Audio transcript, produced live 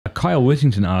Kyle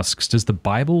Whittington asks, does the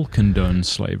Bible condone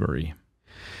slavery?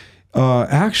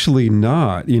 Actually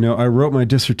not. You know, I wrote my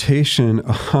dissertation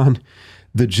on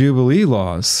the Jubilee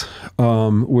laws,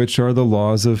 which are the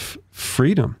laws of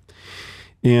freedom.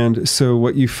 And so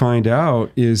what you find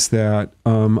out is that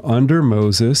under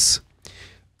Moses,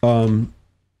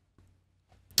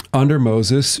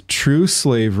 true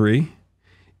slavery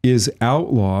is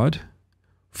outlawed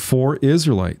for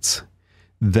Israelites.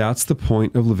 That's the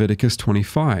point of Leviticus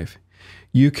 25.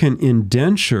 You can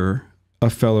indenture a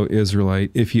fellow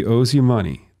Israelite if he owes you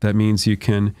money. That means you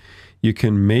can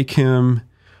make him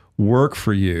work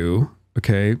for you,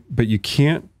 okay? But you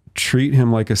can't treat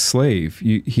him like a slave.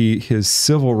 His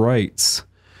civil rights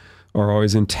are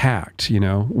always intact. You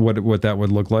know what that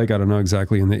would look like. I don't know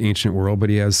exactly in the ancient world,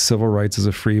 but he has civil rights as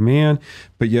a free man.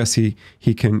 But yes, he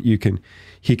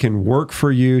can work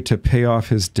for you to pay off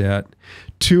his debt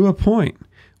to a point,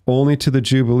 only to the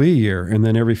Jubilee year, and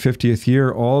then every 50th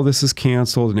year, all this is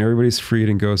canceled and everybody's freed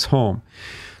and goes home.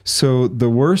 So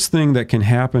the worst thing that can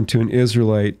happen to an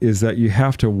Israelite is that you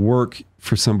have to work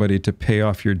for somebody to pay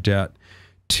off your debt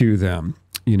to them.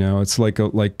 You know, it's kind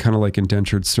of like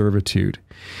indentured servitude.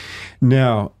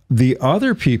 Now, the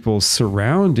other people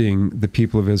surrounding the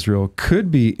people of Israel could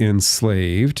be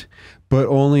enslaved, but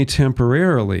only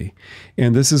temporarily.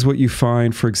 And this is what you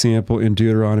find, for example, in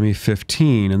Deuteronomy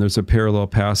 15, and there's a parallel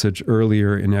passage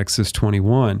earlier in Exodus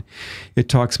 21. It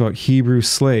talks about Hebrew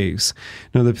slaves.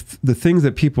 Now, the things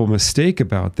that people mistake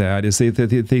about that is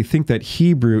they think that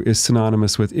Hebrew is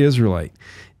synonymous with Israelite.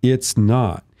 It's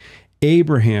not.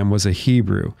 Abraham was a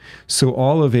Hebrew, so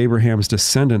all of Abraham's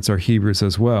descendants are Hebrews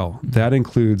as well. That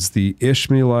includes the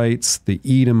Ishmaelites, the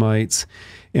Edomites,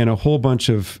 and a whole bunch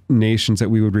of nations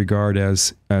that we would regard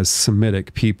as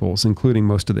Semitic peoples, including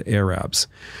most of the Arabs.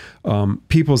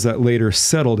 Peoples that later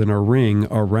settled in a ring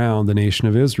around the nation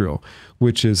of Israel,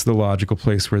 which is the logical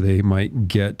place where they might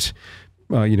get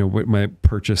might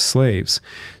purchase slaves.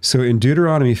 So in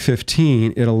Deuteronomy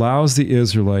 15, it allows the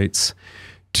Israelites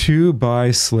to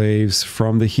buy slaves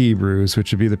from the Hebrews,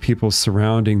 which would be the people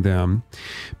surrounding them.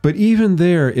 But even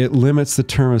there, it limits the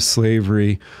term of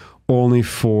slavery only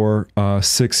for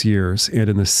 6 years. And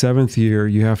in the 7th year,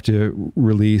 you have to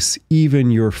release, even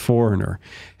your foreigner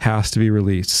has to be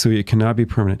released. So it cannot be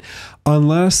permanent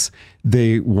unless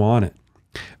they want it.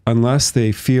 Unless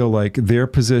they feel like their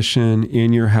position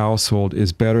in your household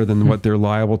is better than what they're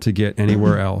liable to get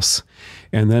anywhere else.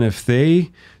 And then if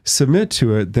they submit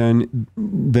to it, then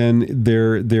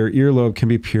their earlobe can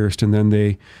be pierced, and then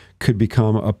they could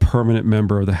become a permanent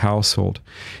member of the household.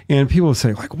 And people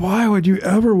say, like, why would you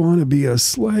ever want to be a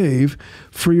slave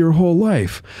for your whole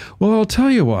life? Well, I'll tell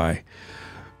you why.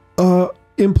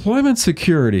 Employment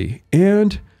security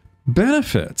and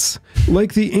benefits,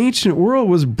 like the ancient world,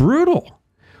 was brutal.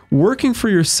 Working for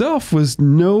yourself was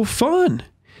no fun.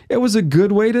 It was a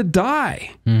good way to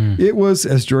die. It was,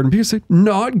 as Jordan Peterson said,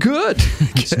 not good.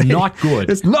 Okay? It's not good.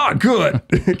 It's not good.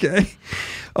 Okay.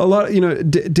 A lot,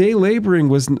 day laboring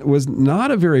was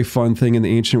not a very fun thing in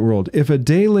the ancient world. If a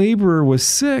day laborer was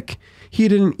sick, he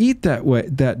didn't eat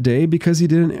that day because he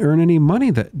didn't earn any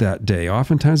money that day.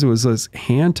 Oftentimes it was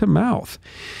hand to mouth.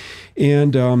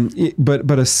 And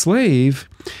but a slave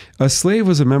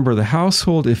was a member of the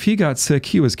household. If he got sick,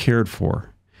 he was cared for.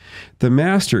 The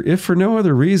master, if for no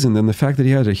other reason than the fact that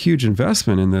he had a huge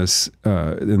investment in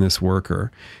this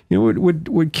worker,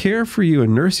 would care for you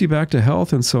and nurse you back to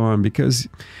health and so on, because,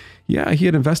 yeah, he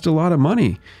had invested a lot of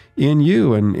money in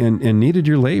you and needed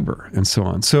your labor and so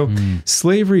on. So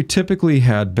slavery typically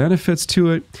had benefits to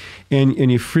it,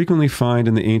 and you frequently find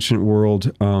in the ancient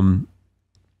world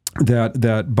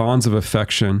that bonds of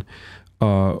affection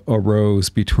arose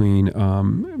between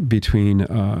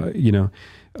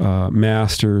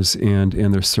masters and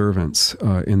their servants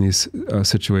in these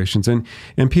situations, and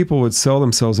people would sell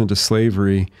themselves into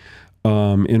slavery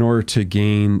in order to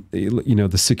gain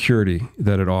the security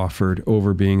that it offered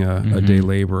over being a day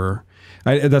laborer.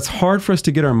 That's hard for us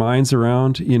to get our minds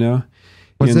around, in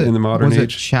the modern age. Was it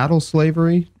chattel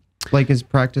slavery, like is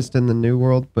practiced in the New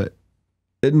World? But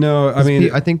no, I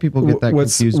mean, I think people get that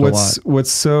confused a lot.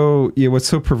 What's so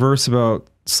perverse about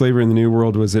slavery in the New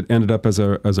World was it ended up as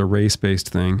a race-based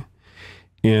thing,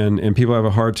 and people have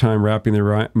a hard time wrapping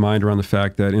their mind around the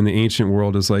fact that in the ancient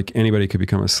world is like anybody could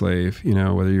become a slave.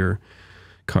 Whether you're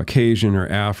Caucasian or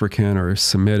African or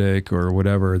Semitic or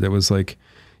whatever, that was like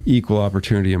equal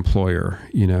opportunity employer.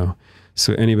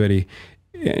 So anybody.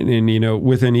 And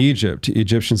within Egypt,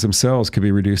 Egyptians themselves could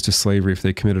be reduced to slavery if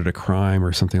they committed a crime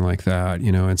or something like that.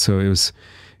 And so it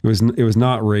was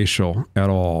not racial at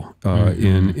all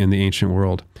in the ancient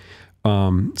world.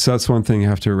 So that's one thing you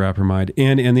have to wrap your mind.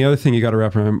 And the other thing you got to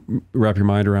wrap your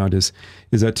mind around is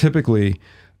that typically,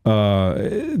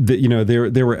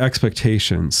 there were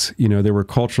expectations. There were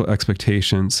cultural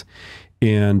expectations,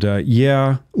 and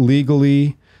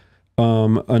legally,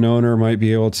 an owner might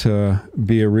be able to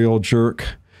be a real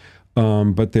jerk,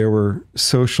 but there were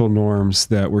social norms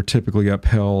that were typically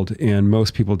upheld, and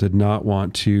most people did not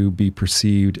want to be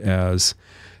perceived as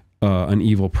an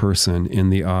evil person in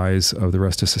the eyes of the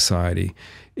rest of society.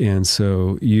 And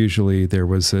so usually there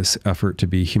was this effort to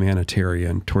be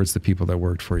humanitarian towards the people that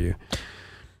worked for you.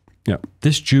 Yeah.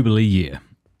 This Jubilee year.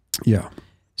 Yeah.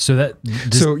 So to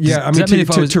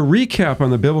recap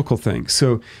on the biblical thing.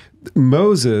 So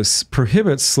Moses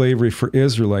prohibits slavery for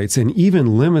Israelites and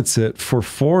even limits it for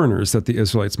foreigners that the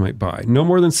Israelites might buy. No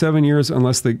more than 7 years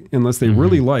unless they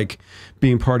really like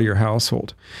being part of your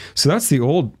household. So that's the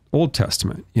Old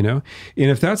Testament, And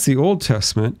if that's the Old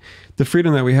Testament, the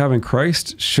freedom that we have in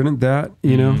Christ, shouldn't that,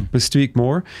 bespeak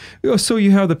more? So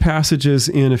you have the passages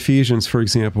in Ephesians, for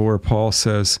example, where Paul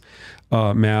says,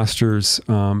 masters,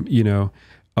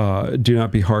 do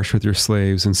not be harsh with your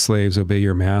slaves, and slaves obey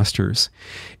your masters.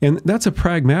 And that's a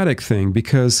pragmatic thing,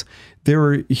 because there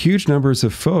were huge numbers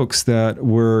of folks that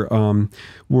were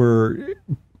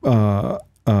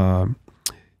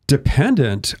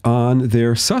dependent on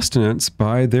their sustenance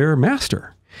by their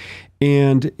master.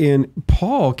 And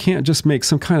Paul can't just make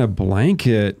some kind of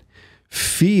blanket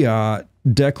fiat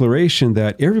declaration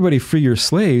that everybody free your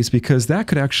slaves, because that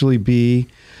could actually be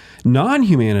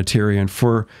non-humanitarian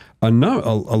for a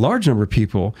large number of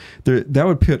people. That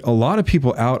would put a lot of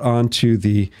people out into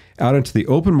the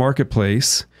open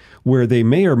marketplace, where they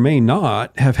may or may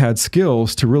not have had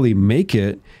skills to really make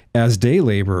it as day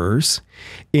laborers.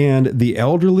 And the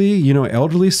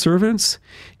elderly servants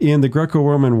in the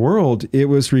Greco-Roman world, it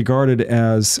was regarded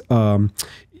as a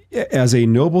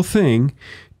noble thing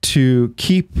to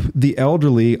keep the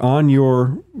elderly on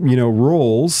your,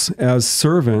 rolls as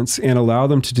servants and allow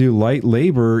them to do light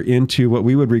labor into what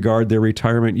we would regard their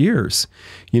retirement years.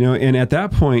 And at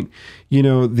that point,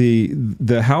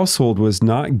 the household was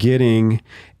not getting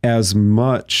as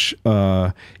much,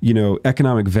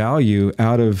 economic value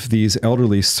out of these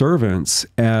elderly servants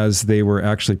as they were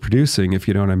actually producing, if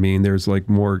you know what I mean. There's like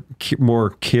more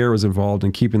care was involved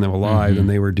in keeping them alive than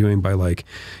they were doing by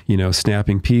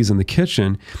snapping peas in the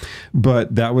kitchen.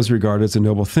 But that was regarded as a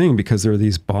noble thing, because there were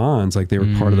these bonds, like they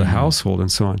were part of the household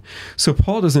and so on. So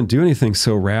Paul doesn't do anything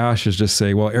so rash as just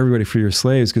say, well, everybody free your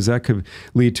slaves, because that could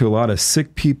lead to a lot of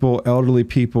sick people, elderly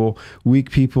people, weak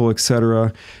people,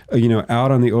 etc.,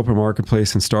 out on the open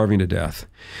marketplace and starving to death.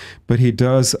 But he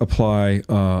does apply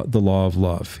the law of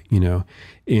love, and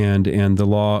the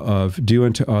law of do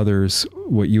unto others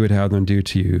what you would have them do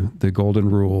to you, the golden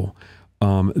rule.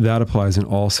 That applies in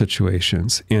all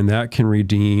situations, and that can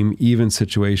redeem even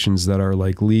situations that are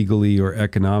like legally or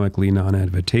economically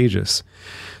non-advantageous.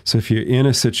 So if you're in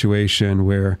a situation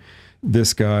where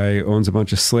this guy owns a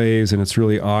bunch of slaves and it's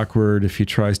really awkward if he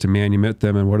tries to manumit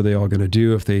them, and what are they all going to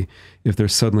do if they're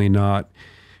suddenly not,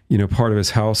 part of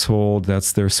his household,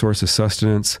 that's their source of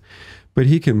sustenance. But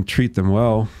he can treat them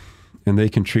well, and they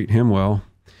can treat him well,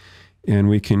 and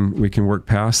we can work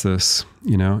past this,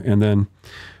 and then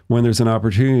when there's an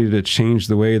opportunity to change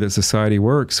the way that society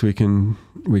works, we can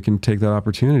take that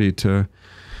opportunity to,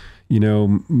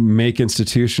 make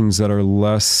institutions that are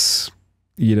less,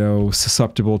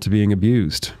 susceptible to being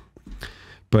abused.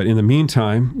 But in the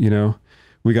meantime,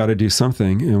 we got to do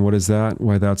something. And what is that?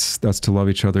 Why, that's to love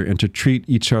each other and to treat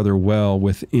each other well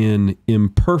within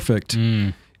imperfect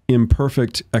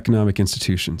economic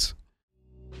institutions.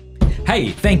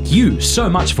 Hey, thank you so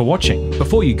much for watching.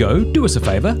 Before you go, do us a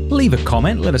favor, leave a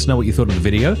comment, let us know what you thought of the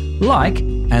video, like,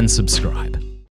 and subscribe.